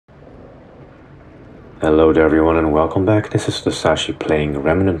Hello there everyone and welcome back. This is Sashi playing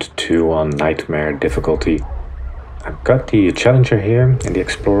Remnant 2 on Nightmare difficulty. I've got the Challenger here and the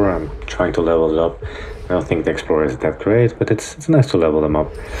Explorer. I'm trying to level it up. I don't think the Explorer is that great, but it's nice to level them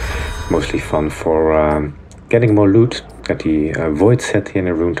up. Mostly fun for getting more loot. Got the Void set here and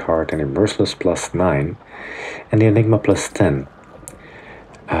a Ruined Heart and a Merciless +9 and the Enigma +10.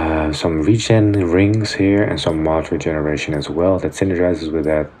 Some regen rings here and some mod regeneration as well. That synergizes with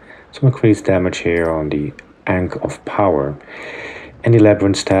that. Some increased damage here on the Ankh of Power. And the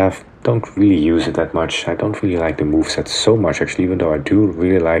Labyrinth Staff, don't really use it that much. I don't really like the moveset so much actually, even though I do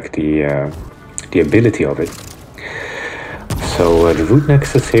really like the ability of it. So the Root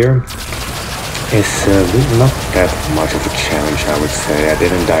Nexus here is really not that much of a challenge, I would say. I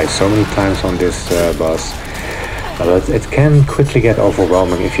didn't die so many times on this boss. But it can quickly get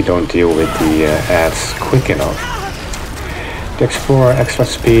overwhelming if you don't deal with the ads quick enough. The Explorer extra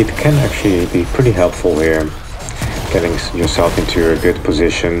speed can actually be pretty helpful here, getting yourself into a good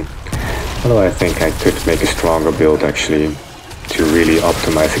position. Although I think I could make a stronger build actually to really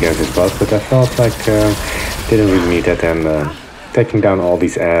optimize against this boss, but I felt like didn't really need that, and taking down all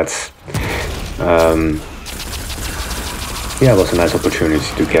these ads yeah, it was a nice opportunity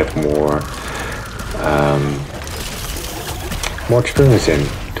to get more experience in,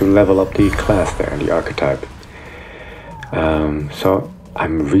 to level up the class there, the archetype. So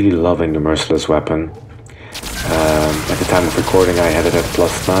I'm really loving the Merciless weapon. At the time of recording I had it at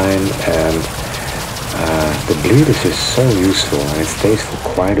 +9, and the bleed is just so useful and it stays for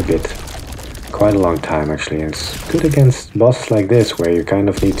quite a long time actually. And it's good against bosses like this where you kind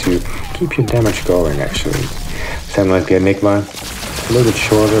of need to keep your damage going actually. Same like the Enigma, it's a little bit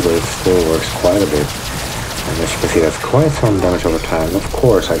shorter but it still works quite a bit. And as you can see, that's quite some damage over time. Of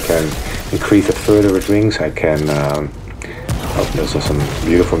course, I can increase it further with rings. I can... oh, there's some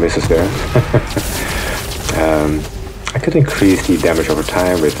beautiful misses there. I could increase the damage over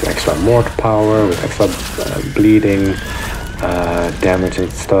time with extra mort power, with extra bleeding damage and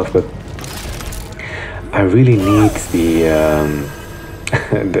stuff, but I really need the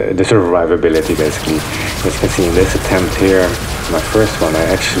the survivability basically. As you can see in this attempt here, my first one, I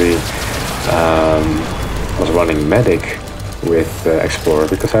actually was running medic with Explorer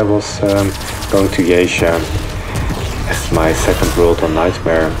because I was going to Yeisha as my second world on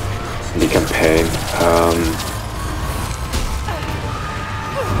Nightmare in the campaign.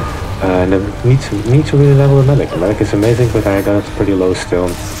 And I need to really level the medic. The medic is amazing, but I got it pretty low still.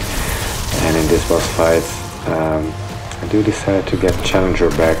 And in this boss fight, I do decide to get Challenger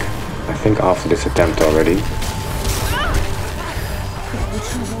back, I think after this attempt already.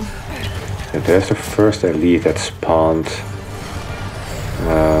 And there's the first elite that spawned.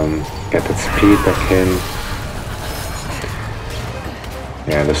 Get that speed back in.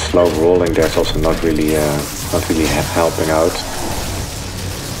 Yeah, the slow rolling there's also not really helping out.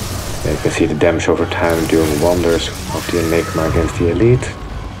 Yeah, you can see the damage over time doing wonders of the Enigma against the elite.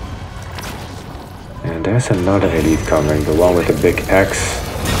 And there's another elite coming, the one with the big axe.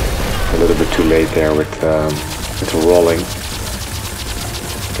 A little bit too late there with the rolling.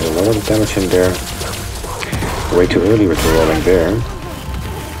 Get a lot of damage in there. Way too early with the rolling there.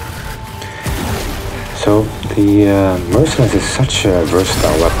 So the Merciless is such a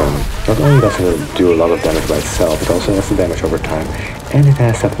versatile weapon. Not only does it do a lot of damage by itself, it also has the damage over time. And it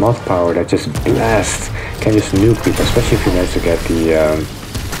has that mod power that just blasts, can just nuke people, especially if you manage to get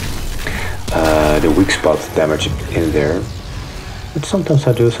the weak spot damage in there. But sometimes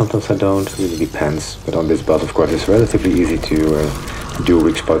I do, sometimes I don't, it really depends. But on this boss, of course, it's relatively easy to do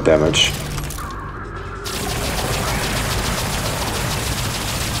weak spot damage.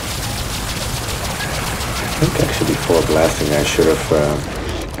 I think actually before blasting I should have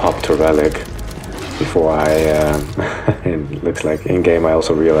popped a relic before I... it looks like in-game I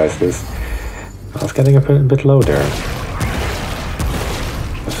also realized this. I was getting a bit low there.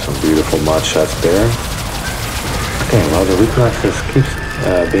 There's some beautiful mod shots there. Okay, while the Root Nexus keeps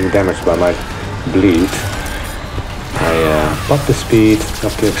being damaged by my bleed, I pop the speed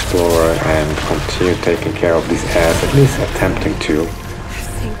of the Explorer and continue taking care of these ads, at least attempting to.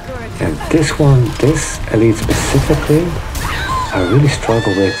 And this one, this elite specifically, I really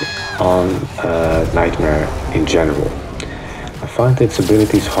struggle with on Nightmare in general. I find its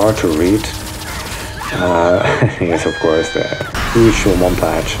abilities hard to read. Yes, of course, the usual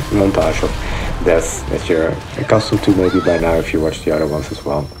montage of deaths that you're accustomed to maybe by now if you watch the other ones as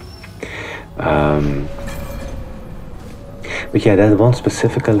well. But yeah, that one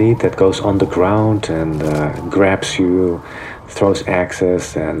specific elite that goes on the ground and grabs you, throws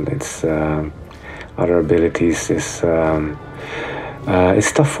axes, and its other abilities is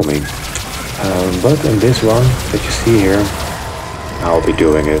tough for me. But in this one that you see here, I'll be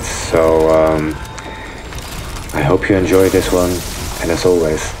doing it. So I hope you enjoy this one, and as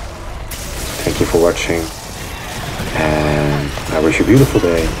always, thank you for watching, and I wish you a beautiful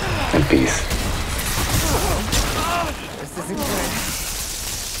day and peace. This isn't good.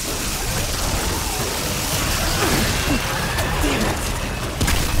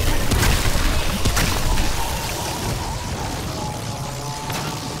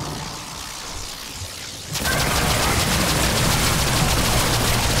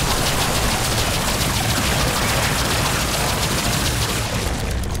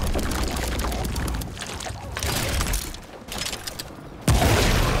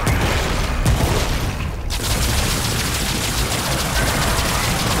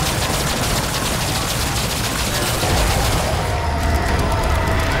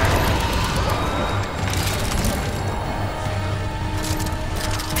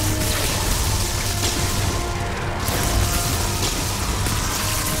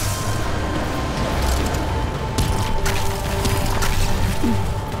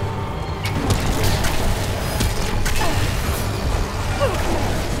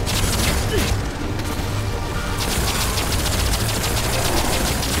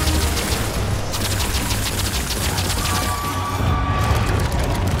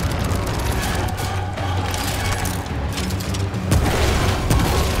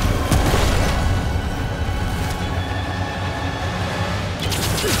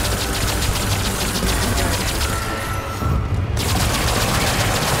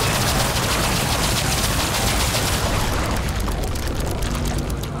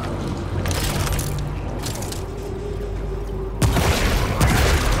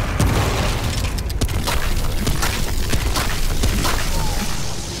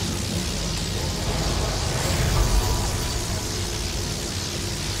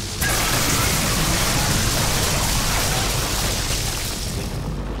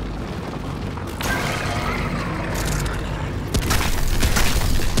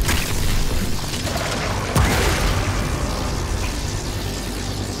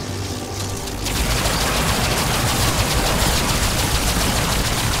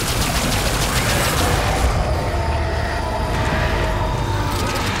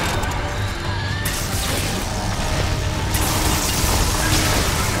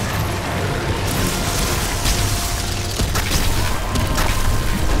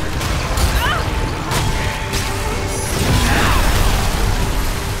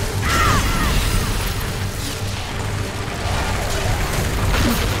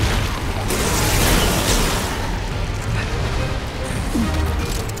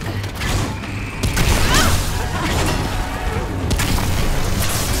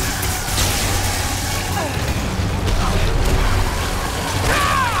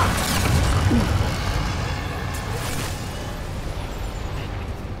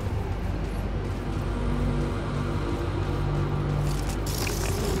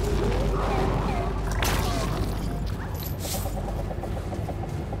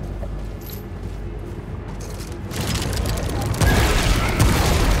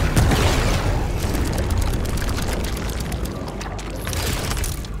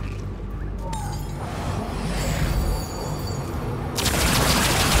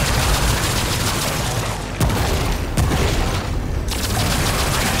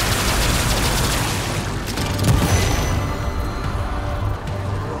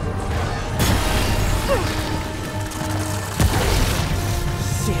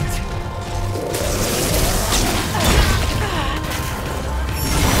 Shit.